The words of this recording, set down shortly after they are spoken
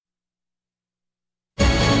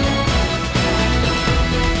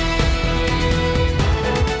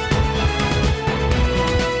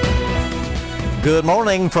Good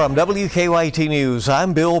morning from WKYT News.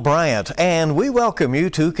 I'm Bill Bryant, and we welcome you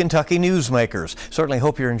to Kentucky Newsmakers. Certainly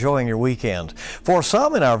hope you're enjoying your weekend. For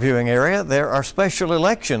some in our viewing area, there are special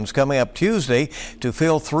elections coming up Tuesday to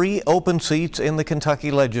fill 3 open seats in the Kentucky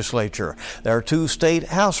legislature. There are 2 state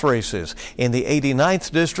house races. In the 89th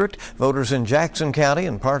district, voters in Jackson County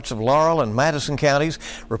and parts of Laurel and Madison counties,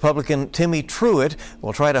 Republican Timmy Truitt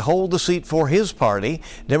will try to hold the seat for his party.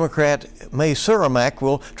 Democrat May Suramack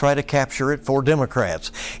will try to capture it for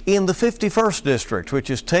Democrats. In the 51st district, which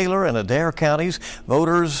is Taylor and Adair counties,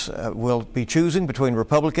 voters will be choosing between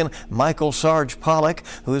Republican Michael Sarge Pollock,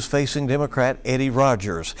 who is facing Democrat Eddie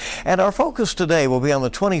Rogers. And our focus today will be on the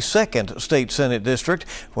 22nd State Senate District,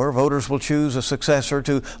 where voters will choose a successor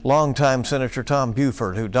to longtime Senator Tom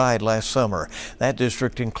Buford, who died last summer. That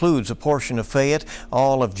district includes a portion of Fayette,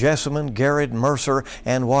 all of Jessamine, Garrett, Mercer,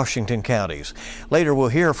 and Washington counties. Later, we'll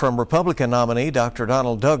hear from Republican nominee Dr.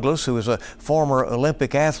 Donald Douglas, who is a former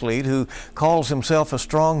Olympic athlete who calls himself a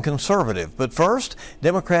strong conservative. But first,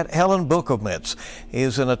 Democrat Helen Bookowitz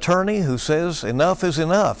is an attorney who says enough is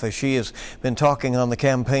enough as she has been talking on the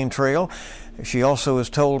campaign trail. She also has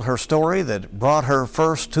told her story that brought her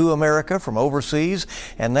first to America from overseas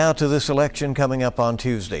and now to this election coming up on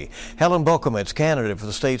Tuesday. Helen Bookowitz, candidate for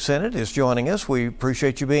the state Senate, is joining us. We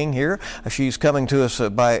appreciate you being here. She's coming to us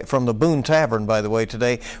from the Boone Tavern, by the way,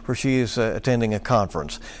 today, where she is attending a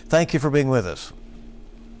conference. Thank you for being with us.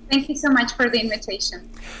 Thank you so much for the invitation.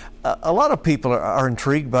 A lot of people are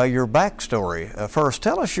intrigued by your backstory. First,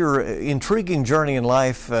 tell us your intriguing journey in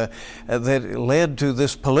life that led to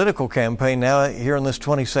this political campaign now here in this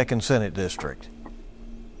 22nd Senate District.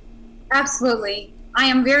 Absolutely. I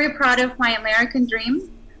am very proud of my American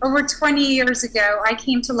dream. Over 20 years ago, I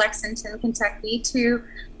came to Lexington, Kentucky to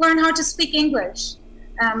learn how to speak English.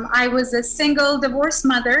 I was a single divorced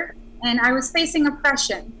mother, and I was facing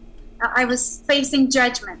oppression. I was facing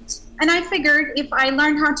judgment. And I figured if I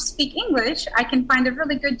learn how to speak English, I can find a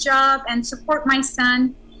really good job and support my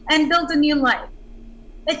son and build a new life.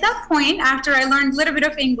 At that point, after I learned a little bit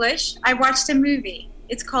of English, I watched a movie.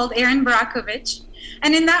 It's called Erin Brockovich.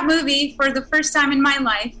 And in that movie, for the first time in my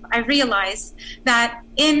life, I realized that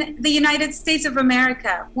in the United States of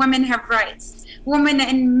America, women have rights. Women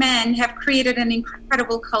and men have created an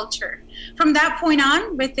incredible culture. From that point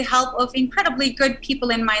on, with the help of incredibly good people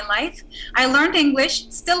in my life, I learned English,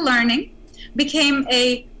 still learning, became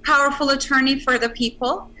a powerful attorney for the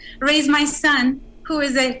people, raised my son, who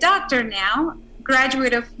is a doctor now,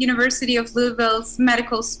 graduate of University of Louisville's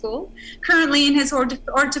medical school, currently in his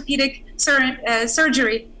orthopedic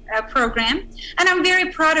surgery program. And I'm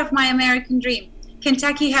very proud of my American dream.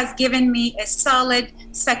 Kentucky has given me a solid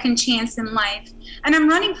second chance in life. And I'm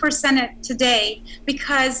running for Senate today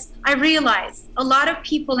because I realize a lot of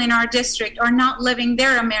people in our district are not living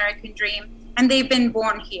their American dream, and they've been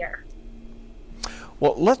born here.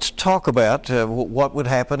 Well, let's talk about what would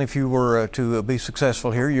happen if you were to be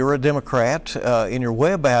successful here. You're a Democrat. In your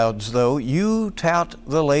web ads, though, you tout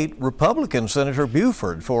the late Republican Senator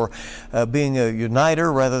Buford for being a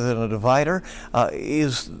uniter rather than a divider.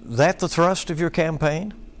 Is that the thrust of your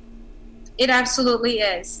campaign? It absolutely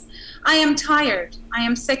is. I am tired. I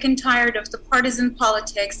am sick and tired of the partisan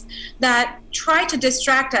politics that try to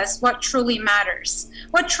distract us what truly matters.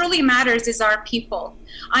 What truly matters is our people.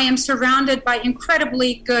 I am surrounded by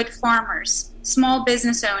incredibly good farmers, small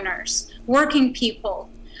business owners, working people,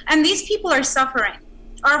 and these people are suffering.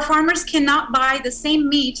 Our farmers cannot buy the same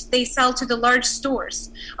meat they sell to the large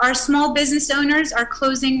stores. Our small business owners are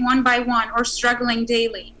closing one by one or struggling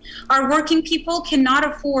daily. Our working people cannot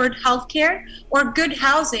afford health care or good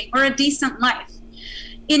housing or a decent life.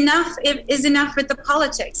 Enough is enough with the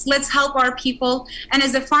politics. Let's help our people. And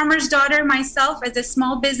as a farmer's daughter myself, as a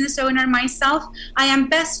small business owner myself, I am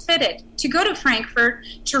best fitted to go to Frankfort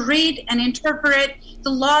to read and interpret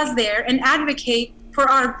the laws there and advocate for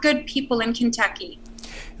our good people in Kentucky.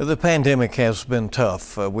 The pandemic has been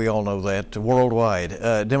tough. We all know that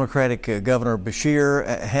worldwide. Democratic Governor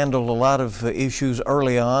Beshear handled a lot of issues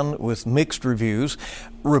early on with mixed reviews.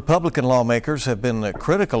 Republican lawmakers have been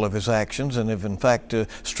critical of his actions and have in fact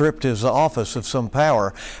stripped his office of some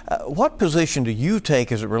power. What position do you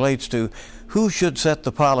take as it relates to who should set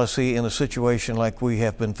the policy in a situation like we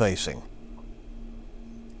have been facing?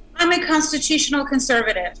 I'm a constitutional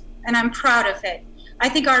conservative, and I'm proud of it. I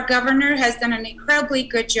think our governor has done an incredibly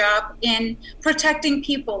good job in protecting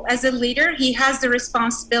people. As a leader, he has the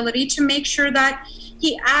responsibility to make sure that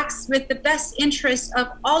he acts with the best interest of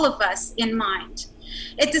all of us in mind.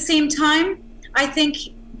 At the same time, I think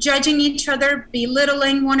judging each other,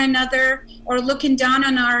 belittling one another, or looking down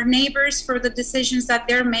on our neighbors for the decisions that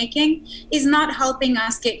they're making is not helping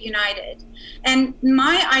us get united. And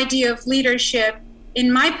my idea of leadership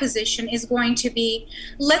in my position is going to be,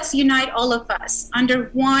 let's unite all of us under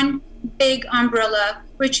one big umbrella,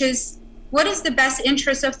 which is what is the best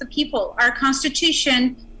interest of the people. Our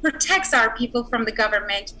Constitution protects our people from the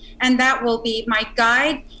government, and that will be my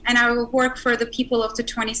guide, and I will work for the people of the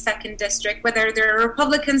 22nd District, whether they're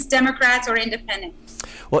Republicans, Democrats, or independents.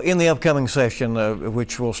 Well, in the upcoming session,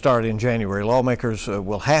 which will start in January, lawmakers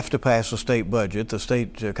will have to pass a state budget. The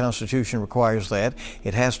state constitution requires that.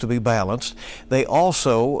 It has to be balanced. They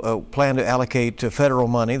also plan to allocate federal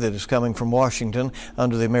money that is coming from Washington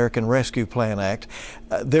under the American Rescue Plan Act.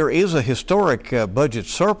 There is a historic budget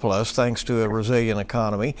surplus thanks to a resilient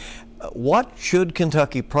economy. What should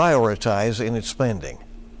Kentucky prioritize in its spending?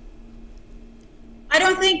 I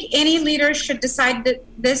don't think any leader should decide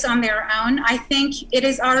this on their own. I think it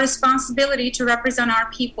is our responsibility to represent our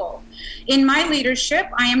people. In my leadership,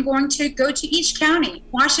 I am going to go to each county.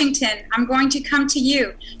 Washington, I'm going to come to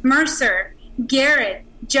you. Mercer, Garrett,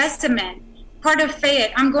 Jessamine, part of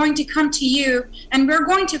Fayette, I'm going to come to you, and we're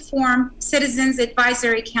going to form citizens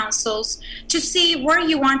advisory councils to see where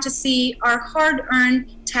you want to see our hard-earned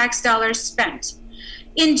tax dollars spent.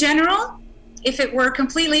 In general, if it were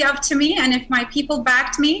completely up to me and if my people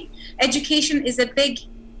backed me, education is a big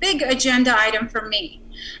agenda item for me.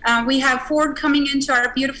 We have Ford coming into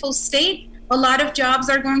our beautiful state. A lot of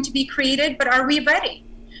jobs are going to be created, but are we ready?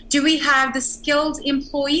 Do we have the skilled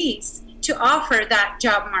employees to offer that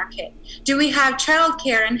job market? Do we have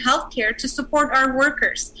childcare and healthcare to support our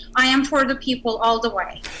workers? I am for the people all the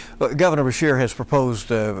way. Well, Governor Beshear has proposed,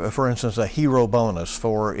 for instance, a hero bonus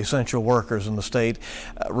for essential workers in the state.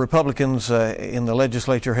 Republicans in the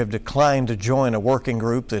legislature have declined to join a working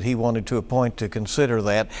group that he wanted to appoint to consider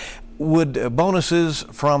that. Would bonuses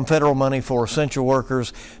from federal money for essential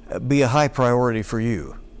workers be a high priority for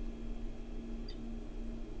you?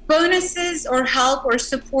 Bonuses or help or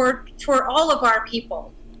support for all of our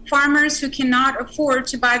people. Farmers who cannot afford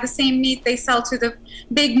to buy the same meat they sell to the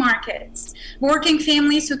big markets. Working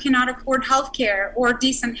families who cannot afford health care or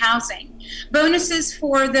decent housing. Bonuses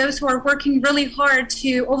for those who are working really hard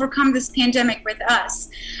to overcome this pandemic with us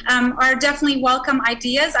are definitely welcome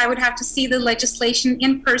ideas. I would have to see the legislation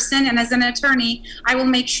in person, and as an attorney, I will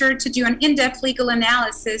make sure to do an in-depth legal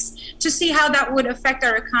analysis to see how that would affect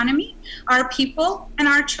our economy, our people, and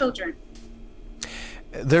our children.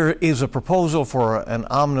 There is a proposal for an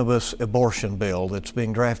omnibus abortion bill that's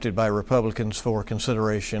being drafted by Republicans for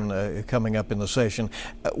consideration coming up in the session.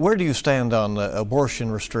 Where do you stand on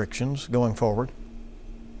abortion restrictions going forward?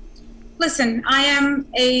 Listen, I am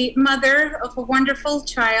a mother of a wonderful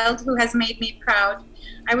child who has made me proud.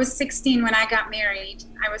 I was 16 when I got married.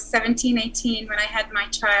 I was 17, 18 when I had my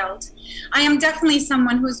child. I am definitely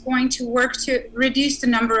someone who's going to work to reduce the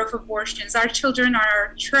number of abortions. Our children are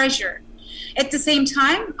our treasure. At the same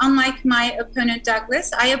time, unlike my opponent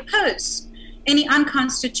Douglas, I oppose any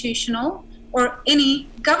unconstitutional or any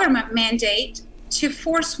government mandate to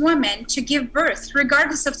force women to give birth,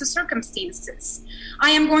 regardless of the circumstances. I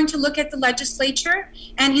am going to look at the legislature,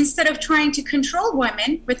 and instead of trying to control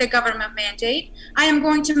women with a government mandate, I am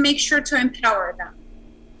going to make sure to empower them.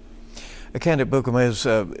 Candidate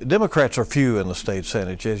Bucum, Democrats are few in the state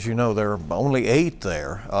Senate. As you know, there are only 8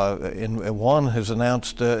 there. And one has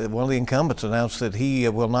announced, one of the incumbents announced that he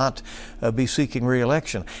will not be seeking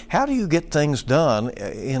re-election. How do you get things done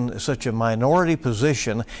in such a minority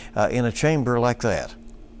position in a chamber like that?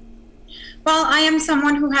 Well, I am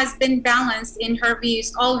someone who has been balanced in her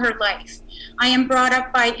views all her life. I am brought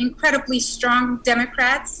up by incredibly strong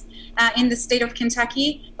Democrats in the state of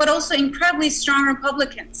Kentucky, but also incredibly strong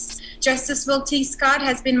Republicans. Justice Will T. Scott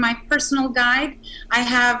has been my personal guide. I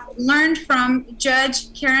have learned from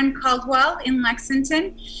Judge Karen Caldwell in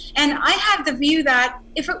Lexington, and I have the view that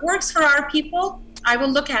if it works for our people, I will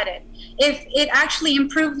look at it. If it actually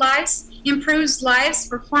improves lives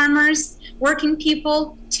for farmers, working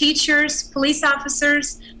people, teachers, police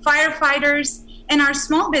officers, firefighters, and our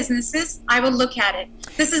small businesses, I will look at it.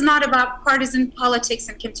 This is not about partisan politics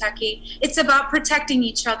in Kentucky. It's about protecting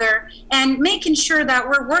each other and making sure that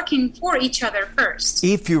we're working for each other first.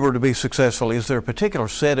 If you were to be successful, is there a particular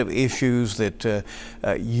set of issues that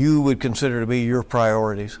you would consider to be your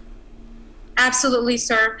priorities? Absolutely,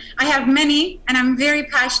 sir. I have many, and I'm very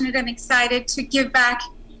passionate and excited to give back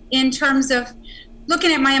in terms of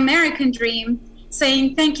looking at my American dream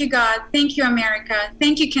saying, thank you, God, thank you, America,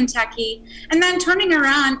 thank you, Kentucky, and then turning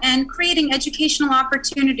around and creating educational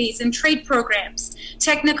opportunities and trade programs,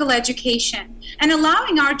 technical education, and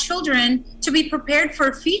allowing our children to be prepared for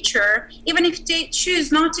a future, even if they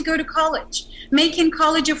choose not to go to college, making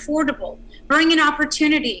college affordable, bringing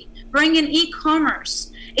opportunity, bringing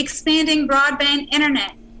e-commerce, expanding broadband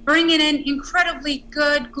internet, bringing in incredibly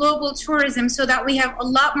good global tourism so that we have a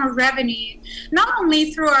lot more revenue, not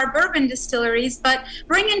only through our bourbon distilleries, but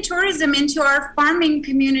bringing tourism into our farming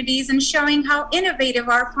communities and showing how innovative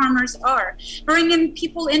our farmers are, bringing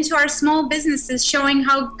people into our small businesses, showing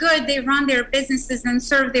how good they run their businesses and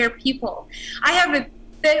serve their people. I have a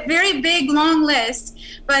very big, long list,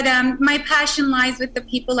 but my passion lies with the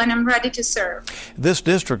people, and I'm ready to serve. This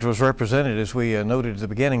district was represented, as we noted at the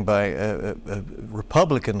beginning, by a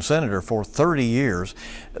Republican senator for 30 years.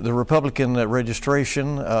 The Republican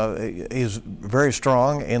registration is very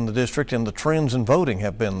strong in the district, and the trends in voting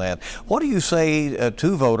have been that. What do you say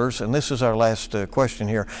to voters, and this is our last question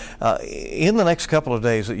here, in the next couple of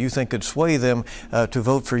days that you think could sway them to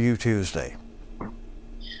vote for you Tuesday?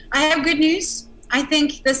 I have good news. I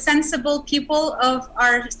think the sensible people of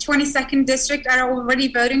our 22nd district are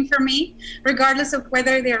already voting for me, regardless of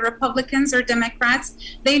whether they're Republicans or Democrats.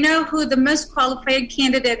 They know who the most qualified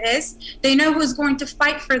candidate is. They know who's going to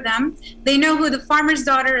fight for them. They know who the farmer's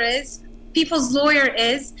daughter is, people's lawyer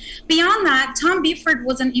is. Beyond that, Tom Beauford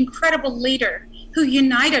was an incredible leader who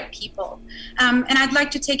united people. And I'd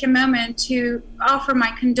like to take a moment to offer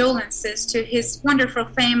my condolences to his wonderful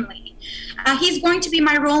family. He's going to be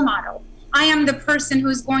my role model. I am the person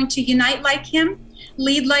who's going to unite like him,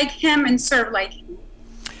 lead like him, and serve like him.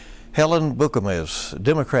 Helen Bookamez,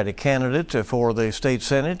 Democratic candidate for the state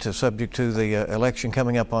Senate, subject to the election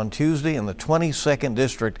coming up on Tuesday in the 22nd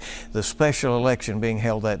District, the special election being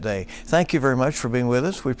held that day. Thank you very much for being with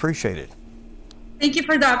us. We appreciate it. Thank you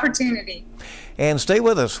for the opportunity. And stay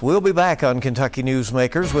with us. We'll be back on Kentucky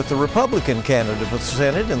Newsmakers with the Republican candidate for the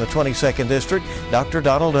Senate in the 22nd District, Dr.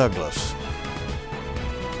 Donald Douglas.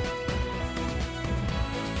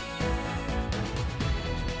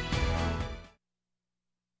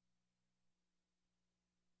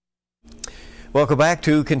 Welcome back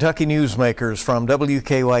to Kentucky Newsmakers from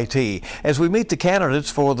WKYT as we meet the candidates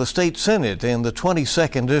for the state Senate in the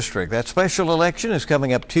 22nd District. That special election is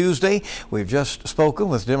coming up Tuesday. We've just spoken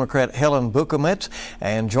with Democrat Helen Bookamez,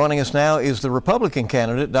 and joining us now is the Republican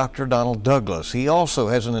candidate, Dr. Donald Douglas. He also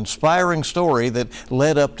has an inspiring story that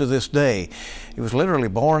led up to this day. He was literally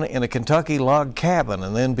born in a Kentucky log cabin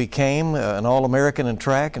and then became an All-American in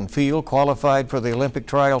track and field, qualified for the Olympic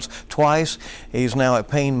trials twice. He's now a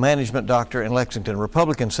pain management doctor in Lexington.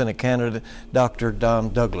 Republican Senate candidate Dr.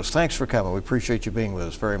 Don Douglas. Thanks for coming. We appreciate you being with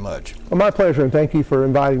us very much. Well, my pleasure, and thank you for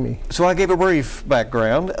inviting me. So I gave a brief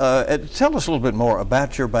background. Tell us a little bit more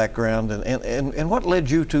about your background and what led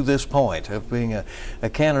you to this point of being a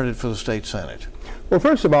candidate for the state Senate. Well,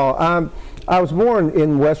 first of all, I was born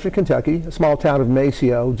in western Kentucky, a small town of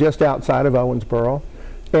Maceo, just outside of Owensboro.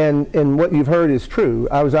 And what you've heard is true.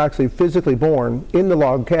 I was actually physically born in the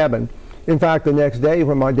log cabin. In fact, the next day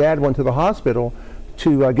when my dad went to the hospital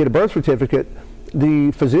to get a birth certificate,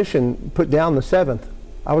 the physician put down the 7th.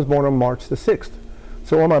 I was born on March the 6th.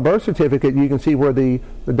 So on my birth certificate, you can see where the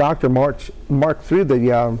doctor marked through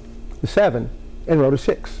the 7 and wrote a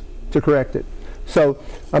 6 to correct it. So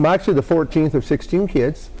I'm actually the 14th of 16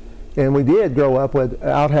 kids, and we did grow up with an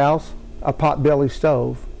outhouse, a potbelly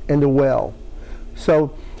stove, and a well.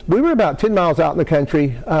 So we were about 10 miles out in the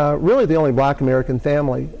country, really the only black American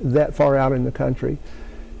family that far out in the country.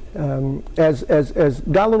 As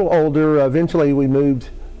got a little older, eventually we moved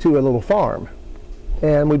to a little farm,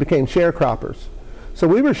 and we became sharecroppers. So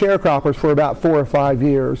we were sharecroppers for about 4 or 5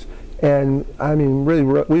 years, and I mean, really,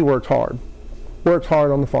 we worked hard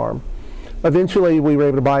on the farm. Eventually, we were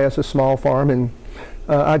able to buy us a small farm, and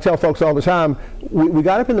I tell folks all the time, we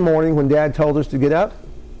got up in the morning when Dad told us to get up.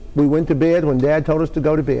 We went to bed when Dad told us to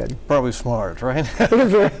go to bed. Probably smart, right?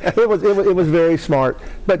 It was very smart,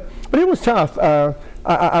 but it was tough.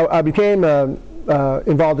 I became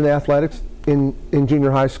involved in athletics in junior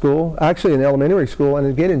high school, actually in elementary school, and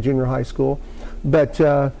again in junior high school. But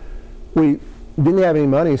we didn't have any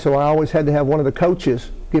money, so I always had to have one of the coaches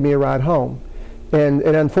give me a ride home. And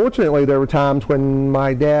unfortunately, there were times when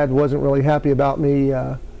my dad wasn't really happy about me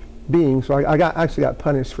being, so I actually got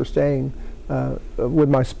punished for staying with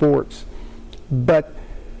my sports. But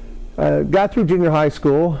got through junior high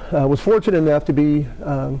school, was fortunate enough to be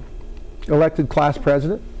elected class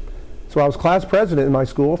president. So I was class president in my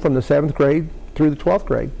school from the 7th grade through the 12th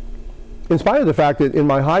grade. In spite of the fact that in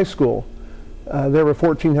my high school, there were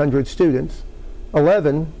 1,400 students,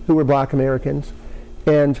 11 who were black Americans,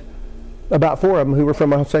 and about 4 of them who were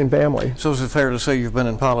from our same family. So is it fair to say you've been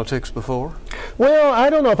in politics before? Well, I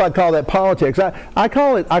don't know if I'd call that politics. I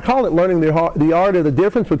call it learning the art of the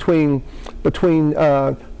difference between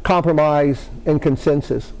compromise and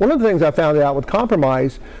consensus. One of the things I found out with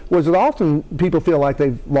compromise was that often people feel like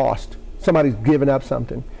they've lost. Somebody's given up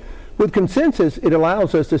something. With consensus, it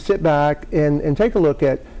allows us to sit back and take a look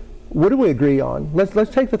at what do we agree on.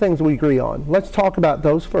 Let's take the things we agree on. Let's talk about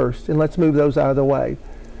those first, and let's move those out of the way.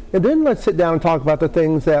 And then let's sit down and talk about the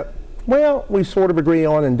things that, well, we sort of agree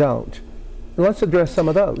on and don't. And let's address some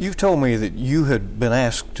of those. You've told me that you had been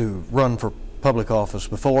asked to run for public office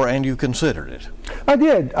before, and you considered it. I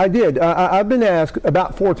did. I've been asked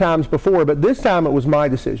about 4 times before, but this time it was my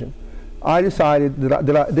decision. I decided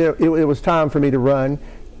that it was time for me to run,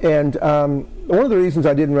 and one of the reasons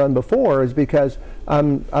I didn't run before is because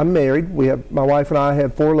I'm married. My wife and I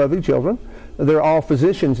have 4 lovely children. They're all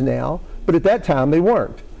physicians now, but at that time they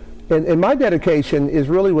weren't. And my dedication is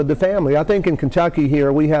really with the family. I think in Kentucky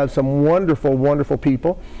here we have some wonderful, wonderful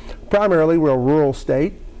people. Primarily we're a rural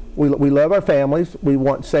state. We love our families, we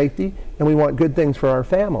want safety, and we want good things for our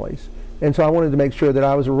families. And so I wanted to make sure that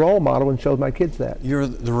I was a role model and showed my kids that. You're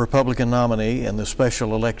the Republican nominee in the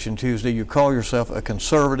special election Tuesday. You call yourself a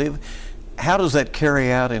conservative. How does that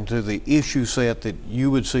carry out into the issue set that you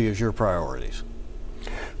would see as your priorities?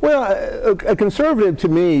 Well, a conservative to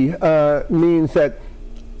me means that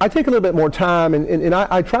I take a little bit more time and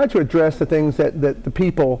I try to address the things that the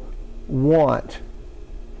people want,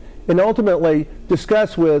 and ultimately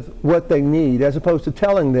discuss with what they need, as opposed to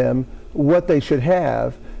telling them what they should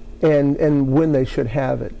have and when they should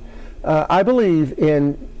have it. I believe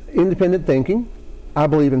in independent thinking. I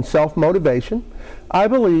believe in self-motivation. I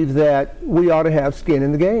believe that we ought to have skin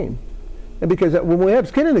in the game. And because when we have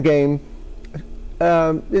skin in the game,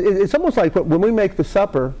 it's almost like when we make the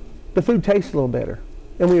supper, the food tastes a little better,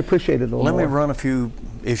 and we appreciate it a little more. Let me run a few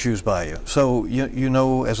issues by you. So you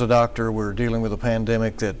know, as a doctor, we're dealing with a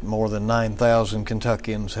pandemic that more than 9,000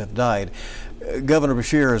 Kentuckians have died. Governor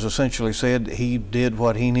Beshear has essentially said he did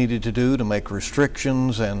what he needed to do to make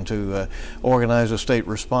restrictions and to organize a state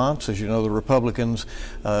response. As you know, the Republicans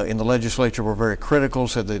in the legislature were very critical,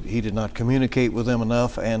 said that he did not communicate with them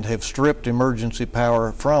enough, and have stripped emergency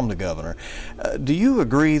power from the governor. Do you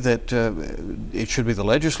agree that it should be the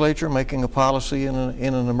legislature making a policy in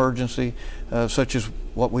an emergency such as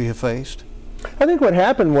what we have faced? I think what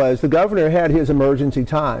happened was the governor had his emergency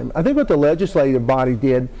time. I think what the legislative body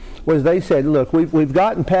did was they said, look, we've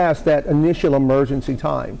gotten past that initial emergency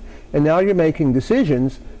time, and now you're making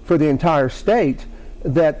decisions for the entire state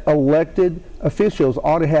that elected officials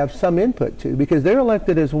ought to have some input to, because they're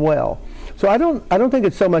elected as well. So I don't think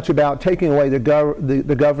it's so much about taking away the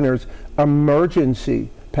governor's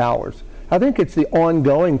emergency powers. I think it's the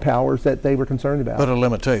ongoing powers that they were concerned about. But a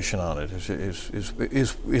limitation on it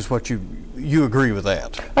is what you agree with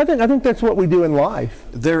that? I think that's what we do in life.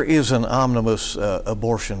 There is an omnibus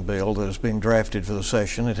abortion bill that is being drafted for the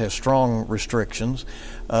session. It has strong restrictions.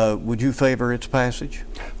 Would you favor its passage?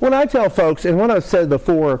 What I tell folks, and what I've said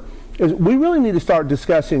before, is we really need to start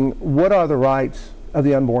discussing what are the rights of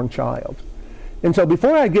the unborn child. And so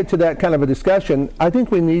before I get to that kind of a discussion, I think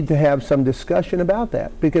we need to have some discussion about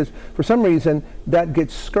that, because for some reason that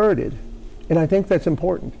gets skirted, and I think that's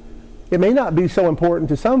important. It may not be so important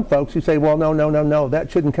to some folks who say, well, no, that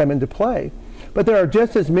shouldn't come into play. But there are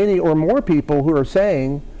just as many or more people who are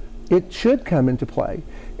saying it should come into play.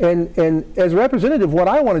 And as a representative, what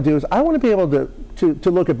I want to do is I want to be able to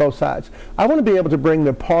look at both sides. I want to be able to bring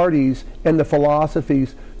the parties and the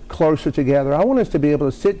philosophies closer together. I want us to be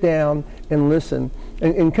able to sit down and listen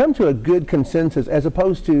and come to a good consensus, as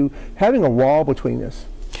opposed to having a wall between us.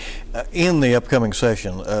 In the upcoming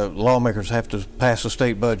session, lawmakers have to pass a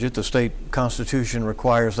state budget. The state constitution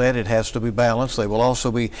requires that. It has to be balanced. They will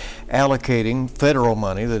also be allocating federal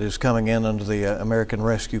money that is coming in under the American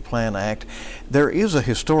Rescue Plan Act. There is a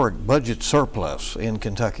historic budget surplus in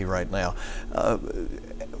Kentucky right now.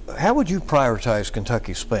 How would you prioritize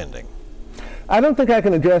Kentucky spending? I don't think I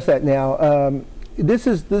can address that now. This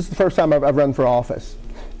is the first time I've run for office.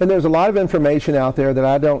 And there's a lot of information out there that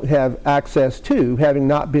I don't have access to, having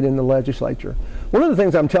not been in the legislature. One of the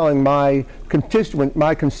things I'm telling my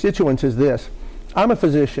constituents is this. I'm a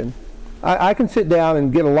physician. I can sit down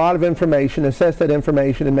and get a lot of information, assess that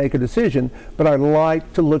information, and make a decision, but I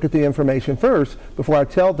like to look at the information first before I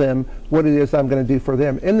tell them what it is I'm going to do for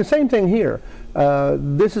them. And the same thing here.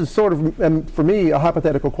 This is sort of, for me, a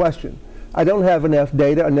hypothetical question. I don't have enough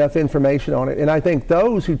data, enough information on it, and I think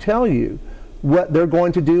those who tell you what they're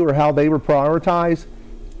going to do or how they will prioritize,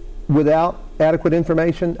 without adequate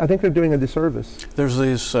information, I think they're doing a disservice. There's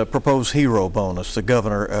this proposed hero bonus the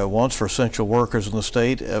governor wants for essential workers in the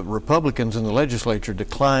state. Republicans in the legislature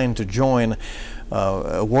declined to join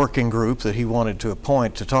a working group that he wanted to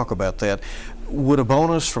appoint to talk about that. Would a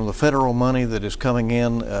bonus from the federal money that is coming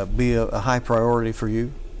in be a high priority for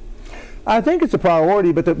you? I think it's a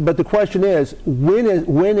priority, but the question is, when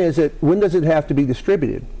does it have to be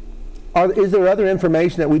distributed? Is there other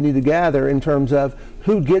information that we need to gather in terms of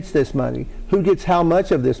who gets this money, who gets how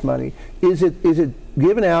much of this money? Is it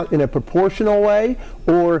given out in a proportional way,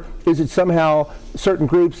 or is it somehow certain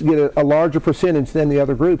groups get a larger percentage than the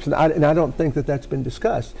other groups? And I don't think that that's been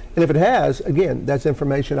discussed. And if it has, again, that's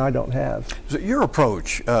information I don't have. So your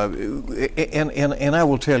approach, and I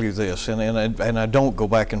will tell you this, and I don't go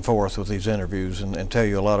back and forth with these interviews and tell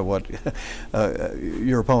you a lot of what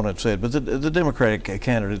your opponent said, but the Democratic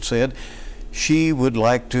candidate said she would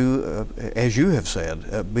like to, as you have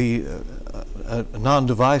said, be a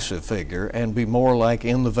non-divisive figure and be more like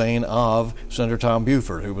in the vein of Senator Tom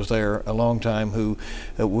Buford, who was there a long time, who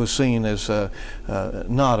was seen as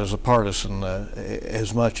not as a partisan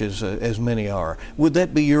as much as many are. Would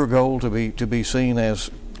that be your goal, to be seen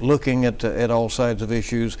as looking at all sides of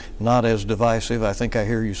issues, not as divisive? I think I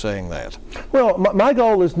hear you saying that. Well, my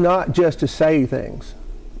goal is not just to say things.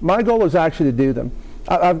 My goal is actually to do them.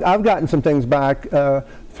 I've gotten some things back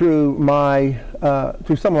through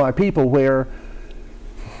some of my people where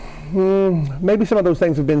maybe some of those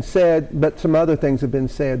things have been said, but some other things have been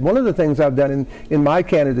said. One of the things I've done in my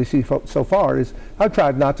candidacy so far is I've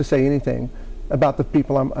tried not to say anything about the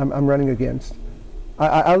people I'm running against.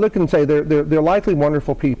 I look and say they're likely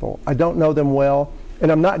wonderful people. I don't know them well,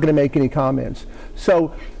 and I'm not going to make any comments.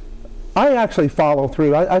 So I actually follow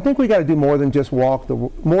through. I think we got to do more than just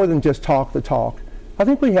talk the talk. I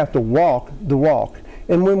think we have to walk the walk.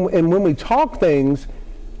 And when we talk things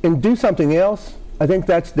and do something else, I think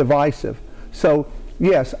that's divisive. So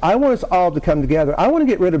yes, I want us all to come together. I want to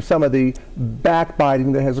get rid of some of the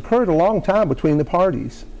backbiting that has occurred a long time between the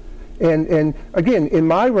parties. And again, in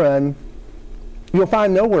my run, you'll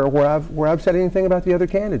find nowhere where I've said anything about the other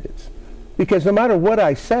candidates. Because no matter what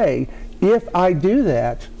I say, if I do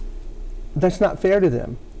that, that's not fair to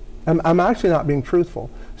them. I'm actually not being truthful.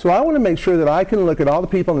 So I want to make sure that I can look at all the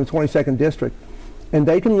people in the 22nd District, and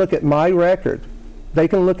they can look at my record. They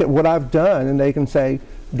can look at what I've done, and they can say,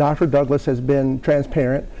 Dr. Douglas has been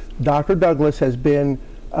transparent. Dr. Douglas has been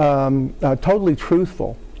totally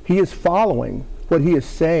truthful. He is following what he is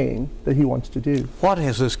saying that he wants to do. What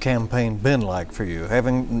has this campaign been like for you,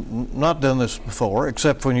 having not done this before,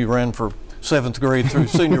 except when you ran for 7th grade through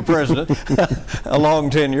senior president, a long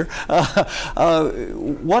tenure?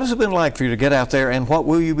 What has it been like for you to get out there, and what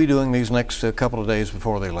will you be doing these next couple of days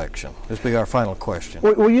before the election? This will be our final question.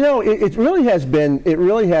 Well, you know, it really has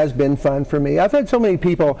been fun for me. I've had so many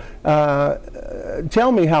people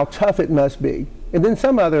tell me how tough it must be, and then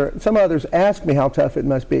some others ask me how tough it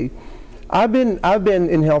must be. I've been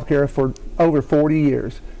in healthcare for over 40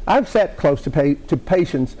 years. I've sat close to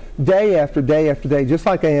patients day after day after day, just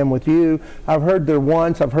like I am with you. I've heard their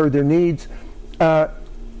wants, I've heard their needs. To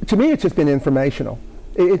me, it's just been informational.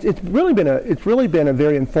 It's really been a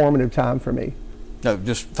very informative time for me. No,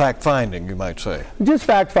 just fact finding, you might say. Just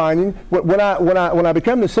fact finding. When I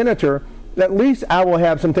become the senator, at least I will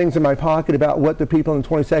have some things in my pocket about what the people in the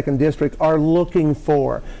 22nd District are looking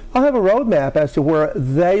for. I'll have a roadmap as to where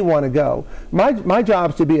they want to go. My job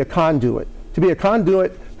is to be a conduit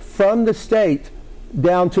from the state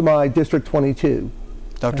down to my District 22.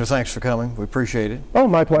 Doctor, thanks for coming. We appreciate it. Oh,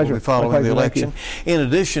 my pleasure. We'll be following the election. In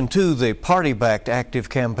addition to the party-backed active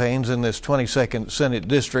campaigns in this 22nd Senate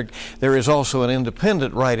District, there is also an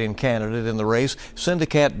independent write-in candidate in the race, Cindy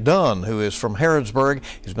Cat Dunn, who is from Harrodsburg.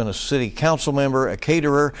 He's been a city council member, a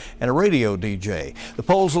caterer, and a radio DJ. The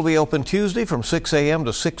polls will be open Tuesday from 6 a.m.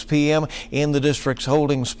 to 6 p.m. in the districts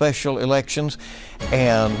holding special elections.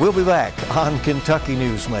 And we'll be back on Kentucky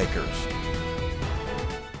Newsmakers.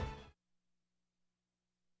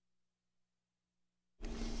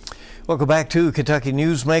 Welcome back to Kentucky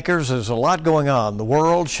Newsmakers. There's a lot going on. The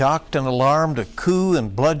world shocked and alarmed, a coup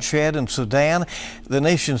and bloodshed in Sudan, the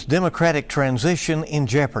nation's democratic transition in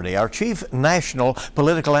jeopardy. Our chief national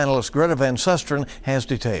political analyst, Greta Van Susteren, has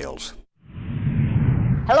details.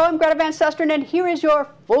 Hello, I'm Greta Van Susteren, and here is your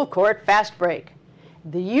full court fast break.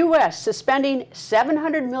 The U.S. suspending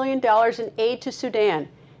 $700 million in aid to Sudan,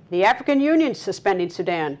 the African Union suspending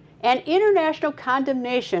Sudan, and international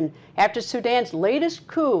condemnation after Sudan's latest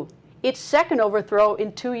coup, its second overthrow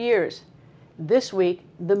in 2 years. This week,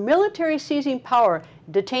 the military seizing power,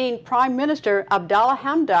 detaining Prime Minister Abdallah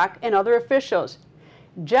Hamdok and other officials.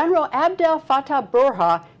 General Abdel Fattah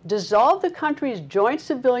Burhan dissolved the country's joint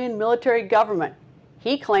civilian military government.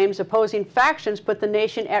 He claims opposing factions put the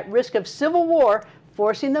nation at risk of civil war,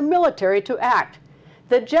 forcing the military to act.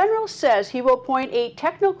 The general says he will appoint a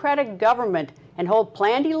technocratic government and hold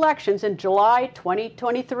planned elections in July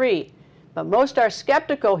 2023. But most are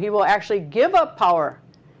skeptical he will actually give up power.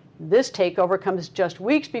 This takeover comes just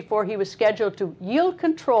weeks before he was scheduled to yield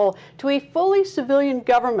control to a fully civilian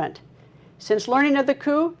government. Since learning of the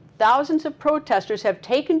coup, thousands of protesters have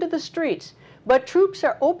taken to the streets, but troops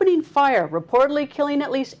are opening fire, reportedly killing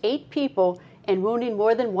at least 8 people and wounding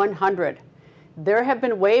more than 100. There have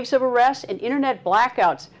been waves of arrests, and internet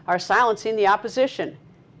blackouts are silencing the opposition.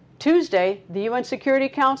 Tuesday, the UN Security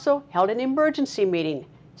Council held an emergency meeting.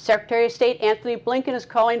 Secretary of State Anthony Blinken is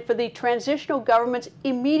calling for the transitional government's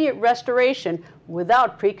immediate restoration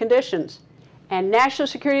without preconditions. And National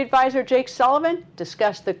Security Advisor Jake Sullivan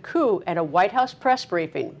discussed the coup at a White House press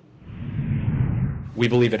briefing. We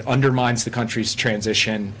believe it undermines the country's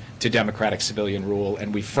transition to democratic civilian rule,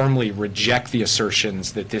 and we firmly reject the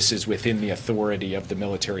assertions that this is within the authority of the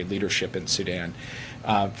military leadership in Sudan.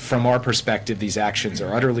 From our perspective, these actions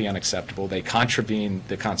are utterly unacceptable. They contravene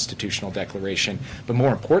the constitutional declaration, but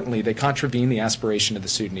more importantly, they contravene the aspiration of the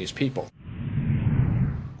Sudanese people.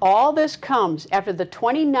 All this comes after the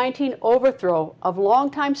 2019 overthrow of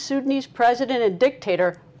longtime Sudanese president and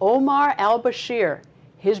dictator Omar al-Bashir.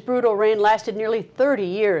 His brutal reign lasted nearly 30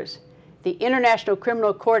 years. The International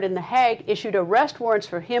Criminal Court in The Hague issued arrest warrants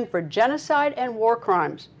for him for genocide and war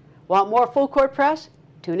crimes. Want more Full Court Press?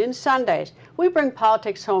 Tune in Sundays. We bring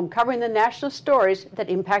politics home, covering the national stories that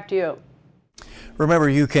impact you. Remember,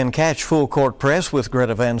 you can catch Full Court Press with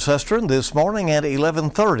Greta Van Susteren this morning at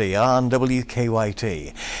 11:30 on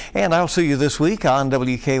WKYT. And I'll see you this week on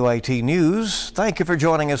WKYT News. Thank you for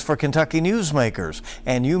joining us for Kentucky Newsmakers,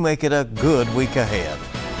 and you make it a good week ahead.